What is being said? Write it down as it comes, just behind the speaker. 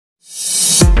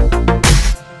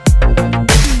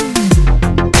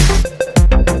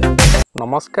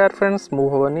नमस्कार फ्रेंड्स मु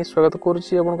भवानी स्वागत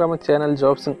करुच्ची आम चैनल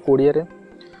जॉब्स इन ओडिया रे।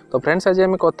 तो फ्रेंड्स आज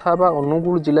आम कथा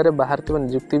अनुगुल जिले में बाहर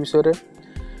निजुक्ति विषय रे।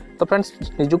 तो फ्रेंड्स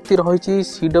निजुक्ति रही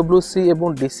CWC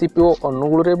और DCPU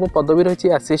अनुगुल रे पदवी रही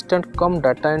असिस्टेंट कम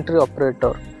डाटा एंट्री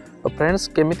ऑपरेटर। तो फ्रेंड्स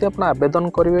केमिति आपण आवेदन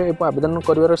करेंगे और आवेदन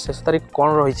कर शेष तारीख कौन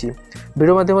रही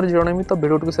वीडियो माध्यम जनइमी। तो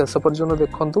वीडियो को शेष पर्यटन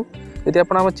देखूँ। यदि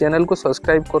आप चैनल को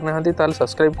सब्सक्राइब करना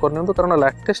सब्सक्राइब करनी कारण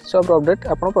लेटेस्ट जॉब अपडेट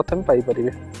आप प्रथम पाइपर।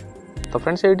 तो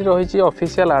फ्रेंड्स ये रही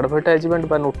ऑफिशियल एडवर्टाइजमेंट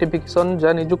बा नोटिफिकेशन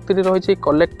जहाँ निजुक्ति रही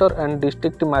collector and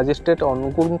district magistrate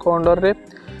Angul under रे।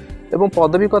 एवं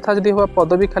पदवी कथा जदि हुआ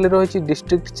पदवी खाली रही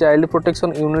डिस्ट्रिक्ट चाइल्ड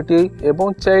प्रोटेक्शन यूनिट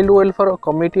एवं चाइल्ड वेलफेयर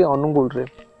कमिटी अनुगुल रे।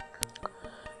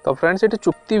 तो फ्रेंड्स ये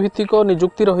चुक्ति भित्तिक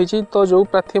निजुक्ति रही। तो जो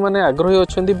प्रार्थी मैंने आग्रही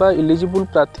अच्छा इलिजिबल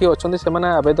प्रार्थी अच्छा से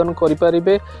आवेदन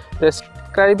करेंगे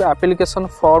प्रेस्क्राइब एप्लिकेशन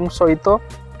फॉर्म सहित।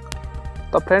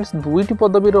 तो फ्रेंड्स दुईटी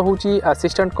पदवी रहुची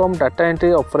असिस्टेंट कम डाटा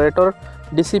एंट्री ऑपरेटर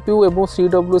DCPU एवं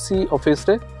CWC ऑफिस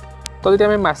रे। तो यदि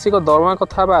आम मासिक दरमा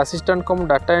कथा असिस्टेंट कम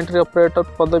डाटा एंट्री ऑपरेटर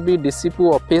पदवी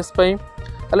DCPU ऑफिस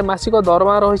ताले मासिक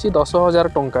दरमा रही 10,000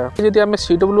 टंका। यदि आम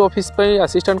CW ऑफिस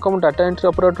असिस्टेंट कम डाटा एंट्री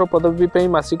ऑपरेटर पदवी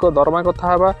मासिक दरमा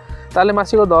कथा ताले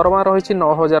मासिक दरमा रही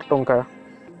 9,000 टंका।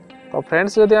 तो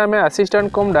फ्रेंड्स जदि आम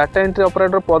असिस्टेंट कम डाटा एंट्री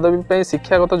ऑपरेटर पदवी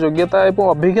शिक्षागत योग्यता और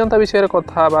अभिज्ञता विषय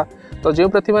कथा। तो जो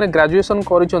प्रार्थी मैंने ग्रेजुएशन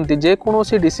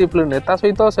करोसी डिसिप्लिन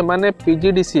सहित से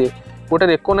PGDCA गोटे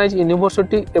रेकग्नाइज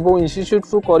यूनिवर्सिटी एवं इंस्टीट्यूट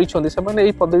कर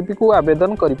पदवी को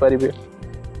आवेदन करेंगे।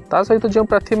 ता सहित जो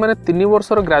प्रार्थी मैंने 3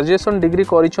 वर्षर ग्रेजुएशन डिग्री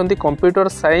कर कंप्यूटर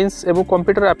साइंस एवं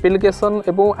कंप्यूटर एप्लिकेशन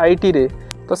एवं IT रे।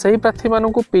 तो सही प्रार्थी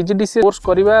मानक PGDCA कोर्स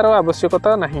करार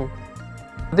आवश्यकता नहीं।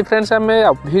 यदि फ्रेंड्स आम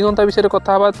अभिज्ञता विषय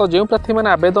कथा तो जो प्रार्थी मैंने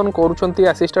आवेदन करुँच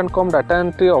असिस्टेंट कम डाटा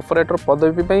एंट्री ऑपरेटर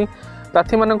पदवी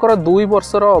प्रार्थी मानकर 2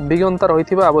 वर्षर अभिज्ञता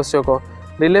रही आवश्यक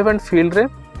रिलेवेंट फील्ड रे।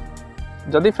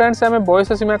 जदि फ्रेंड्स आम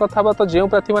बयस सीमा कथा तो जो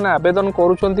प्रार्थी मैंने आवेदन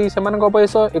करुँच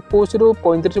बयस 21 रु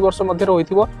 35 वर्ष मध्य रही।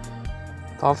 तो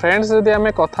फ्रेंड्स जदि आम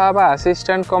कथा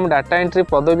असिस्टेंट कम डाटा एंट्री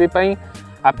पदवी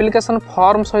एप्लिकेशन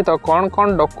फॉर्म सहित कौन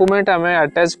कौन डॉक्यूमेंट आम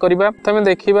अटैच करवा प्रथम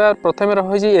देखा। प्रथम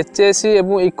रही HSC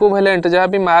एवं इक्विवेलेंट जहाँ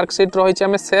भी मार्कशीट रही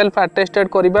आम सेल्फ अटेस्टेड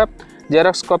करवा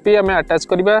जेरॉक्स कॉपी आम अटैच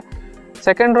करवा।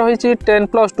 सेकेंड रही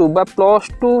 10+2 बा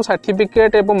 +2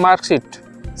 सर्टिफिकेट एवं मार्कशीट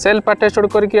सेल्फ अटेस्टेड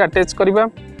करके अटैच करवा।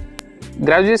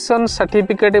 ग्रेजुएशन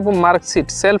सर्टिफिकेट एवं मार्कशीट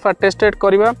सेल्फ अटेस्टेड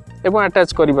करवा एवं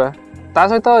अटैच करवा। ता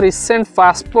सहित recent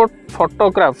passport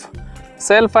photograph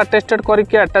self attested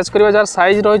करके अटैच करवा जार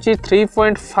साइज रही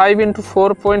 3.5 ×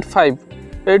 4.5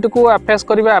 एट को अटैच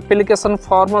करवा एप्लिकेशन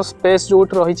फॉर्म स्पेस जो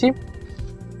रही।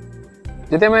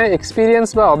 जदि आम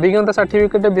एक्सपीरियंस बा अभिज्ञता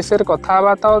सर्टिफिकेट विषय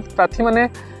कथा तो प्रार्थी मैंने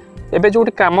एबे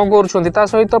जोटी काम कर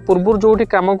सहित पूर्व जोटी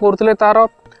काम करते तार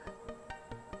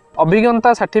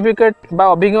अभिज्ञता सर्टिफिकेट बा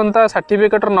अभिज्ञता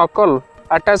सर्टिफिकेट नकल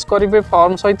अटैच करेंगे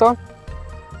फॉर्म सहित।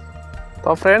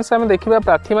 तो फ्रेंड्स आम देखा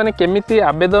प्रार्थी मैंने केमिति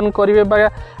आवेदन करेंगे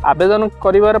आवेदन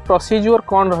कर प्रोसीजर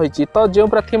कौन रही। तो जो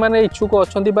प्रार्थी मैंने इच्छुक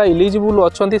अच्छा इलिजिबल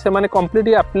अच्छा से कंप्लीट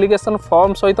एप्लिकेशन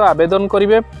फॉर्म सहित आवेदन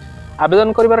करेंगे।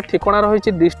 आवेदन कर ठिकाना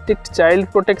रही district child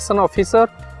protection officer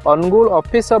Angul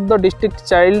office of the district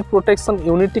child protection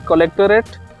unit collectorate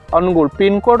Angul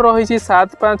pin code रही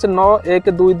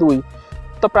 759122।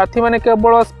 तो प्रार्थी मैंने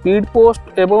केवल स्पीड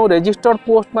पोस्ट एवं रजिस्टर्ड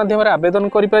पोस्ट माध्यम आवेदन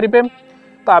करेंगे।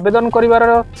 तो आवेदन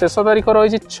कर शेष तारीख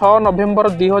रही 6 नवेम्बर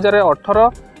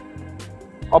 2018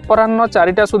 अपराह्न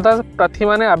 4टा सुधा प्रार्थी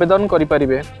मैंने आवेदन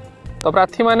करेंगे। तो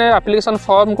प्रार्थी मैंने एप्लिकेशन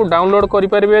फॉर्म को डाउनलोड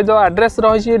करेंगे जो एड्रेस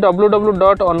रही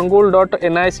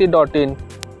www.angul.nic.in।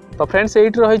 तो फ्रेंड्स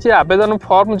ये रही आवेदन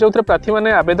फॉर्म जो प्रार्थी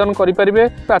मैंने आवेदन करेंगे।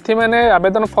 प्रार्थी मैंने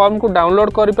आवेदन फॉर्म को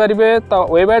डाउनलोड करेंगे। तो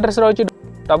वेब एड्रेस रही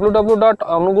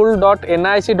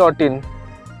www.angul.nic.in।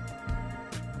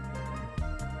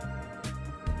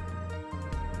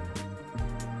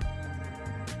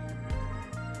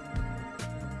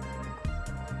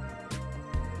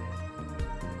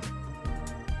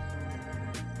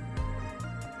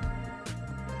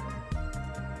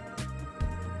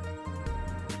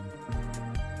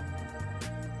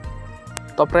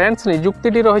 तो फ्रेंड्स निजुक्ति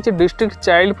रही डिस्ट्रिक्ट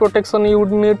चाइल्ड प्रोटेक्शन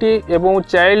यूनिट एवं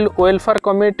चाइल्ड वेलफेयर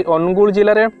कमिटी अनुगुल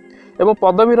जिले में एवं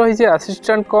पदवी रही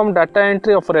असिस्टेंट कम डाटा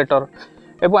एंट्री ऑपरेटर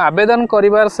एवं आवेदन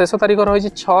करिवार शेष तारीख रही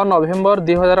 6 नवेम्बर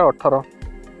 2018।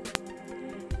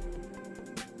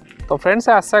 तो फ्रेंड्स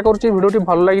आशा करुँच भिडियोटी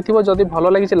भल लगी जदि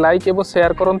भल लगी लाइक एवं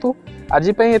शेयर करूँ। आज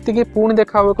ये पुणी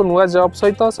देखा एक नुआ जॉब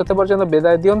सहित से पर्यटन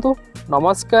विदाय दिंतु।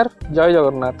 नमस्कार, जय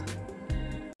जगन्नाथ।